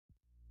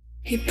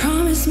You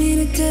promised me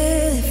to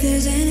tell if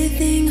there's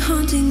anything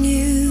haunting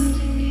you.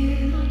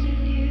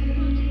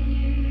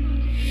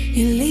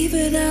 You leave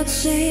without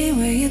saying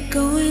where you're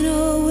going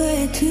or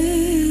where to.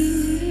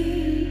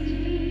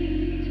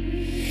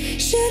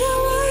 Should I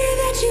worry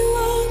that you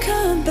won't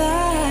come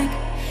back?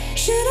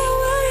 Should I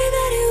worry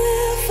that you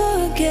will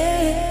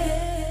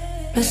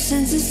forget? My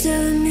senses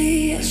telling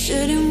me I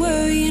shouldn't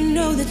worry, you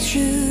know the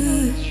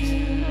truth.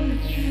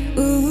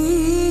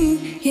 Ooh,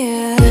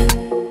 yeah.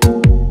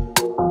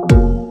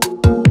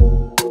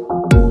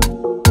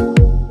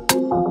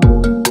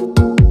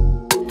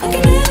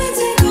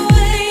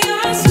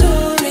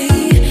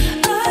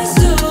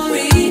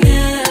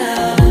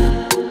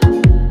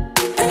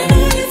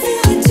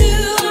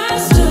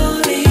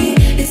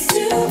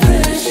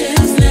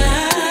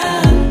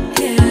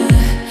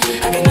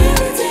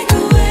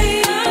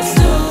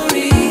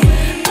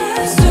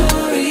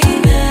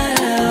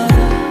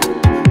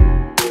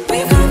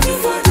 We've come too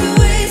far to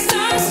waste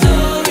our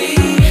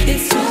story.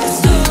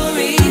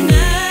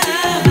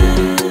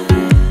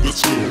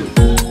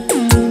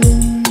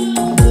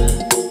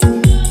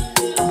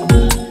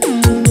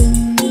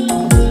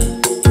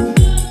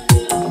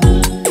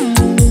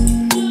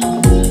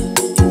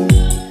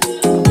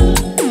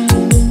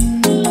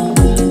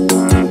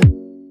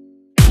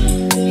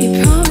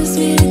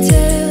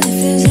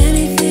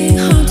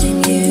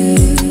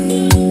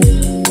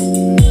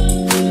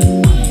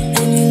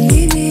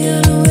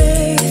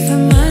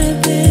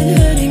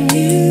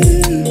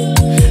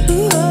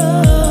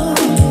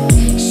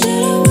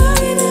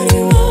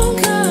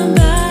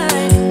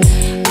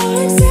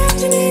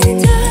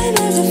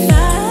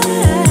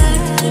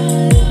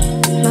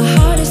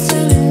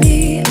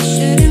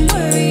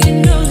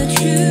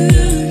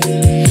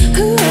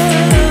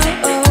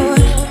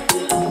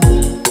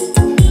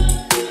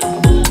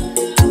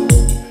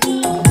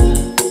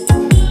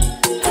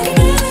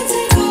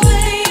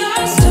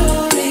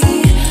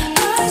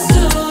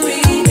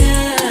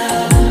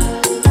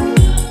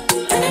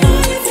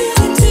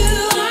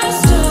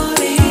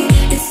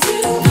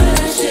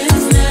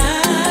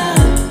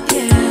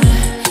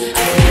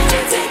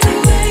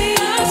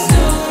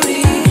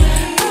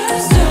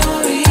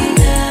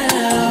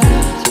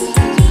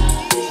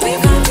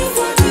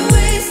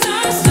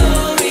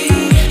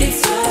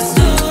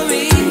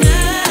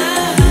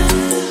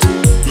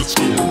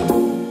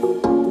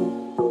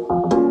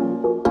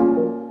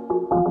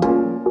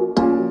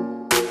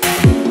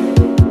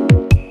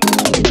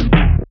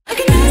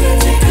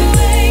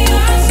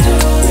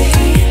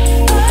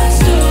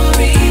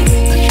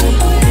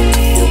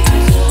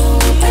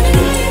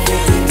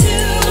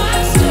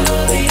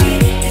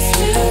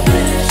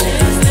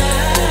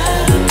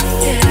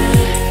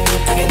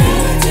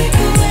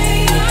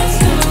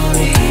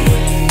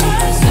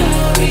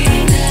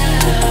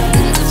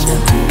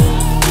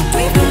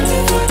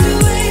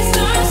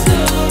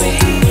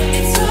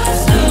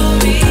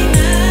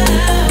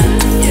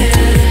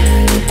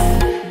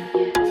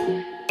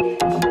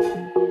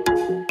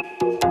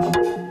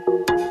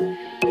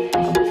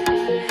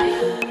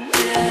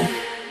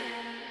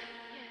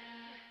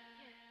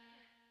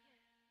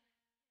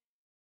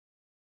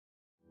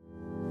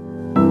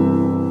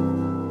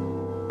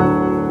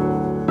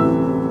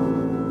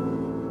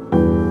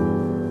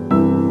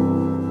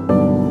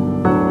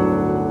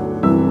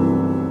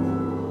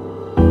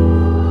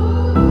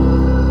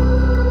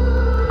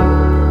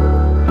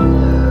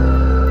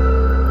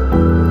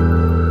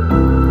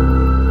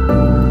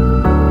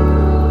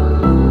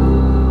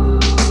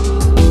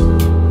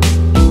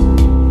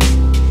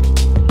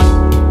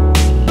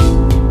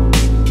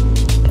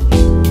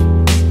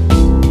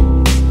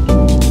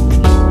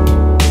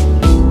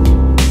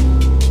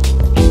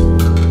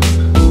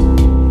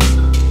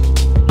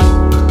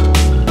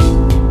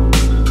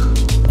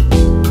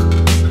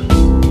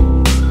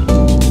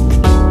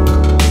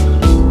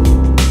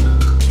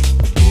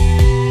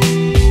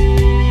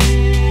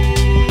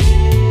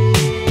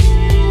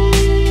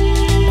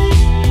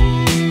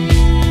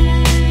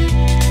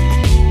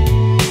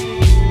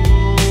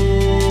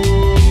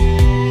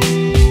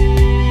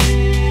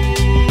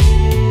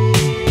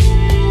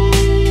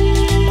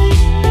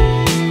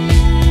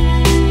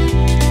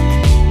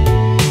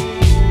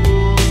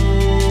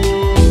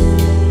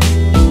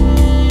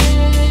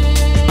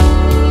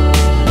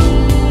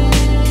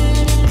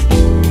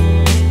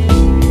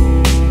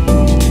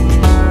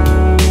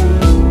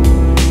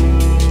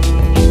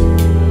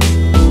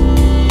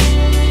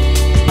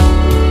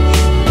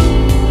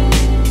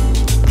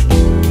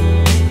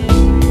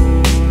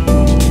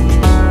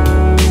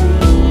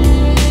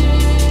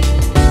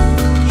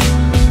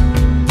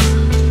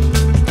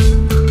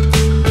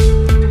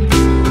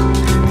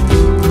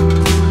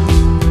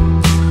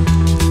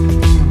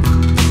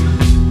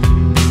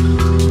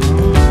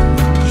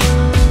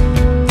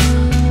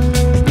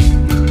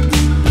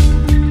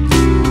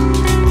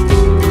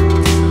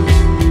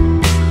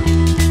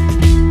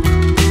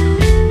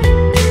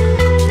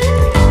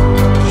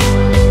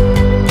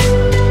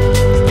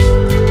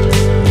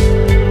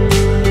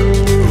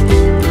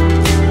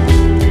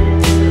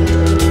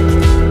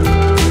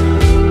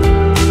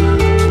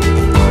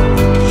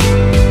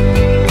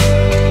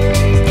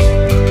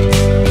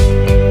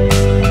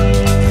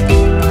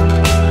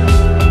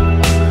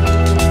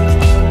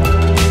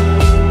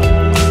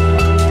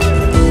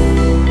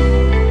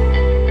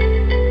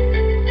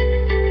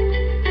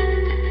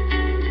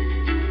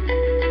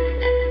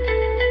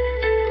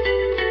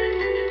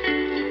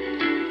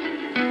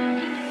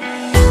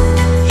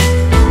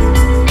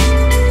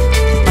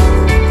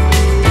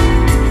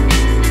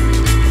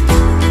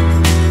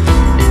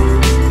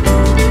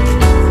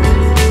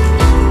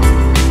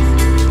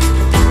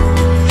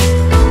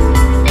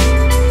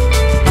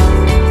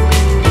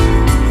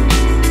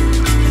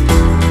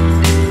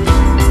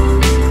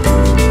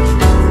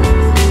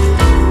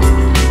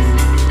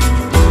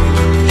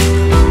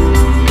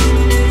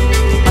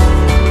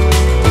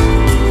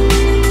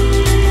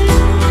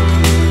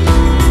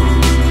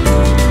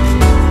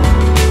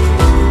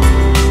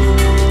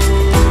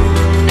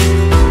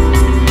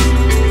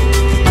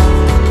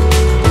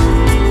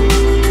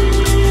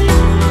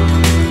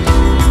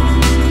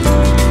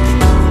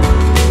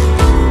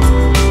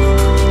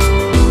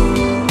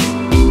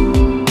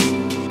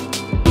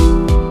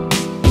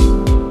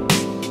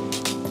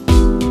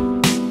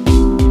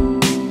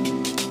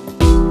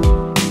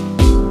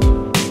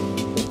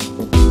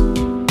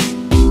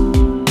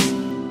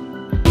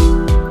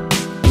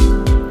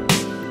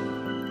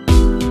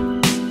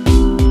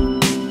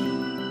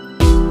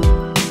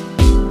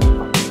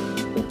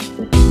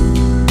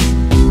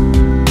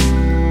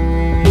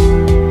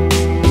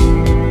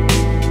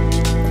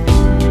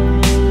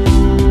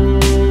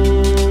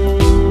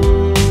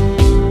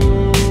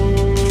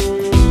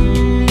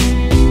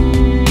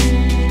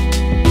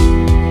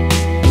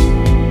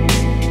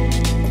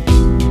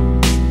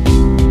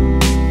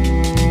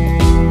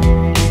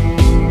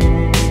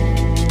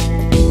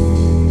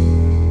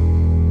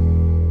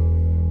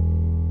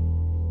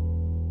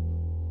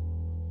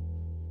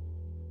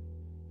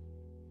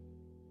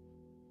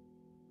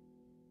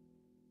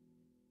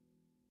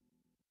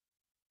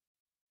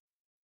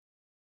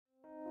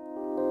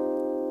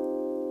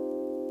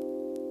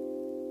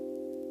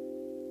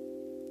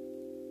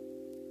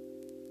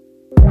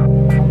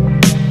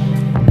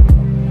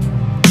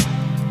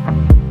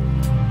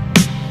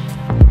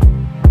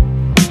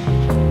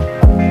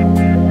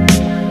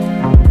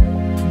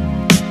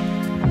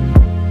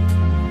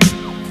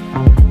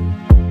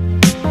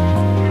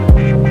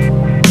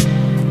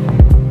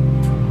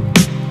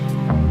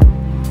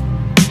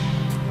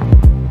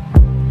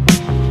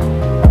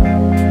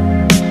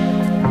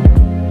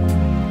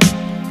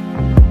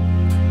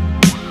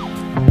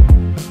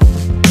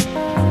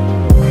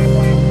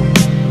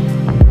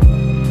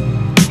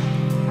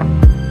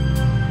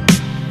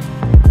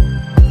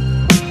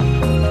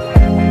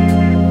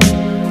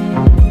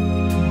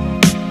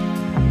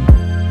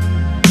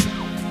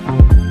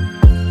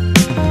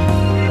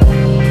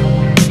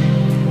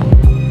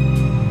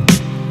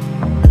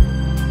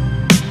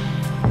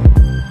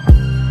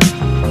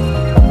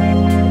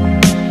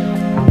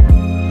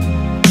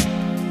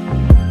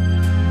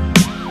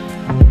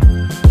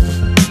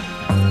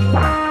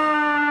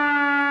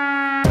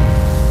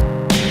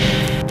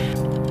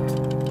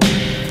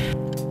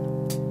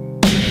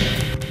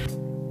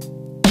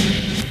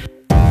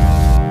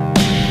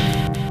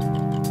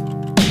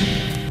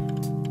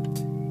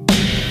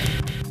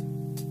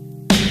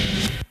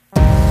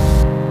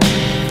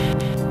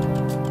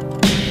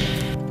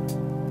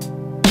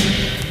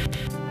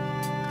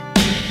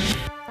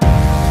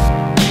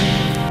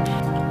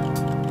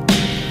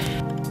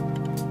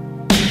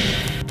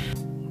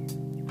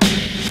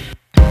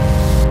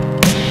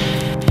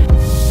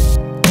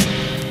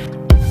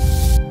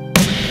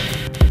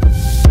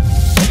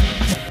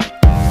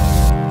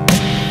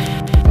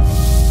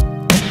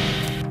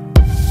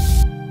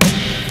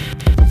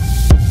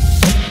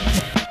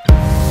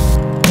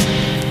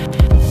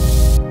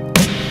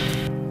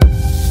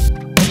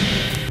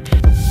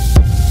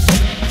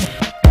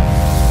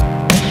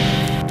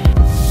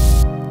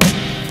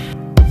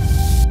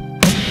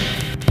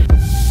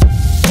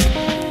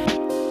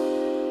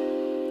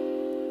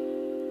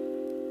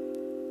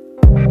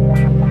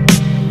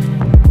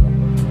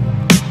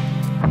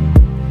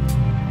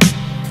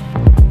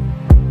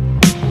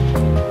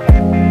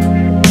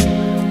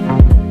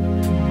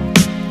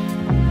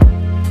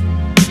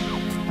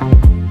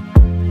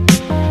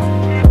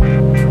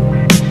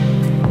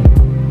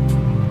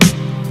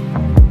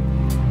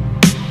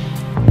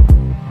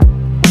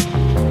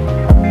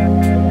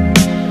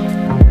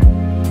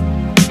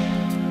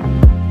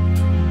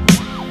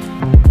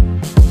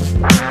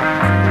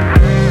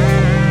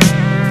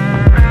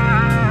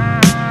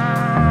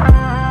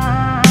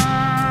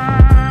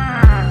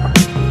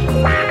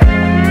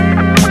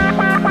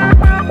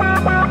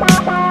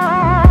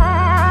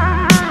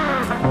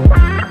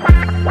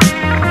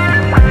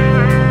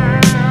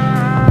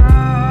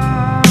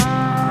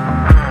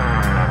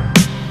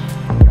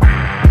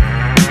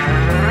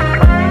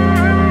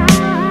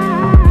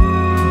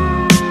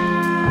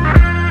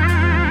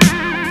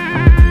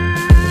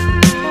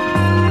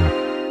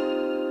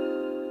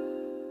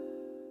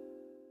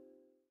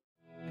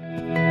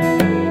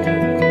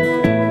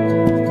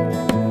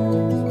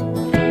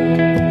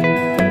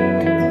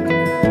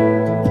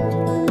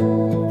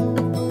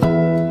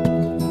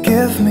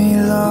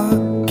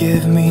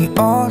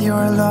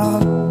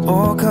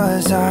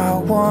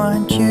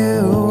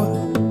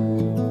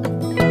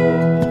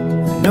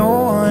 No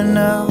one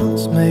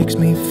else makes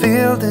me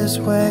feel this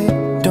way.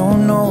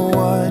 Don't know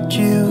what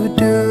you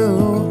do.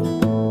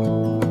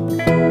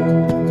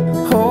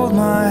 Hold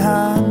my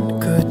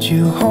hand, could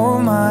you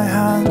hold my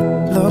hand?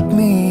 Look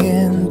me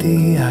in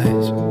the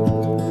eyes.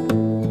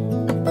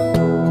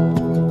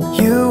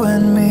 You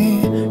and me,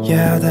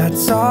 yeah,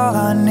 that's all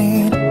I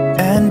need.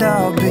 And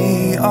I'll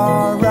be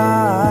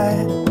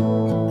alright.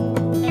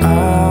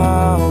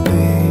 I'll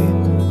be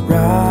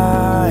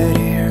right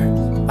here.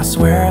 I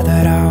swear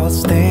that I'll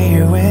stay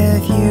here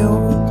with you.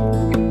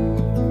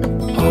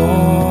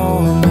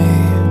 Hold me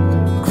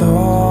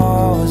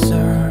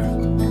closer.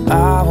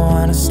 I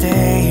wanna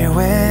stay here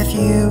with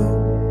you.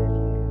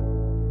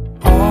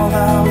 All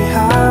that we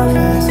have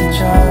is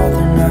each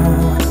other now.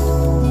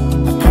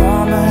 I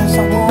promise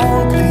I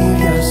won't leave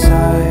your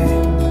side.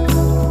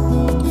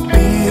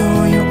 Be who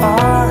you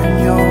are and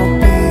you'll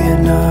be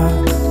enough.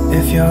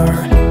 If you're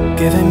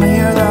giving me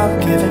your love,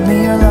 giving me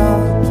your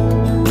love.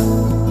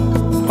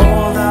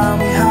 All that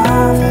we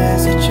have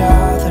is each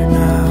other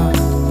now.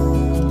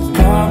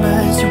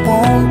 Promise you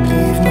won't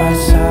leave my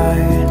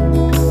side.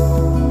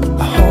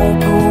 I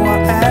hope who I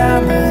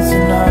am is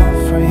enough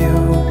for you.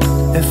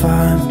 If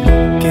I'm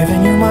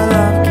giving you my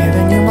love,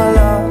 giving you my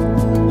love,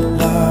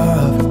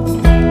 love.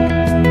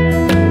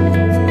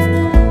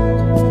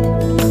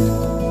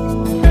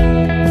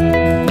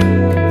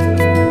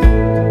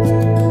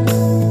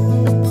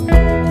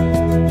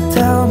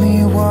 Tell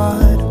me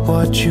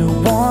what you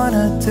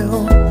wanna do.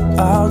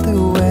 I'll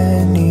do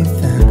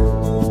anything.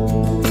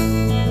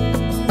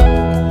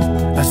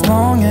 As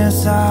long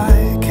as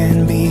I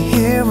can be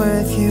here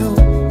with you,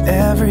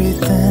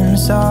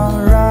 everything's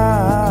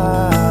alright.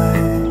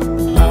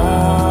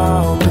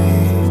 I'll be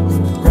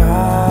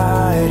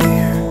right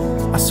here.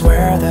 I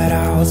swear that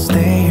I'll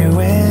stay here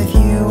with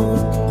you.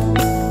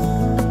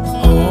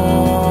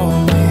 Hold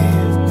me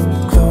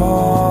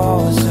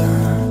closer.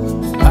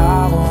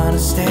 I wanna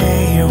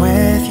stay here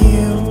with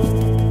you.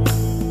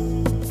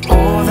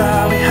 All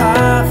that we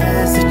have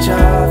is each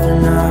other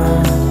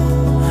now.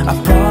 I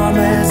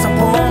promise I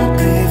won't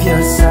leave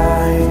your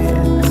side.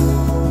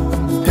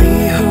 Be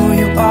who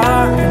you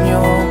are and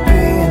you'll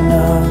be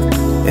enough.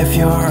 If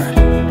you're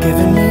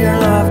giving me your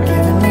love,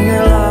 giving me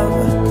your love.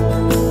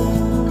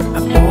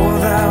 All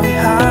that we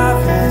have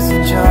is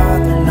each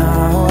other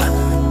now.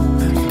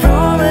 I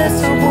promise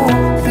I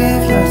won't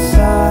leave your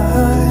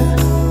side.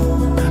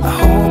 I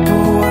hope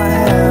who I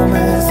am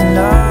is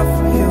enough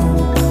for you.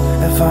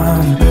 If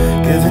I'm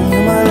giving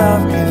you my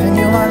love, giving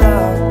you my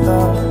love,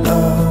 love,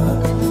 love.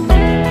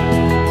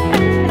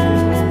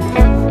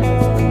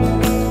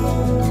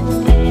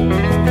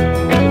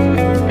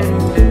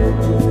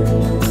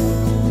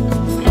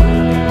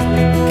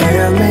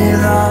 Give me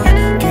love,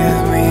 give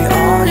me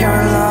all your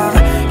love,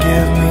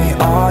 give me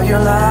all your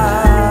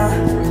love.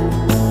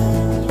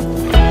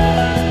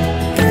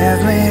 Give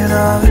me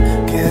love,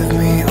 give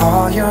me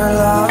all your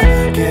love,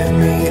 give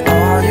me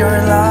all your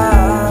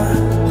love.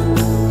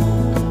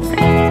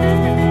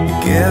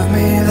 Give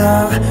me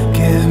love,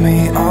 give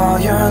me all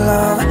your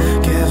love,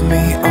 give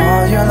me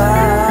all your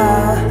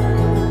love.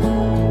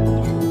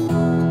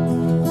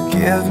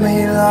 Give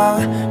me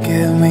love,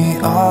 give me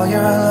all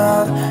your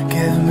love,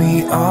 give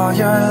me all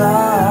your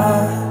love.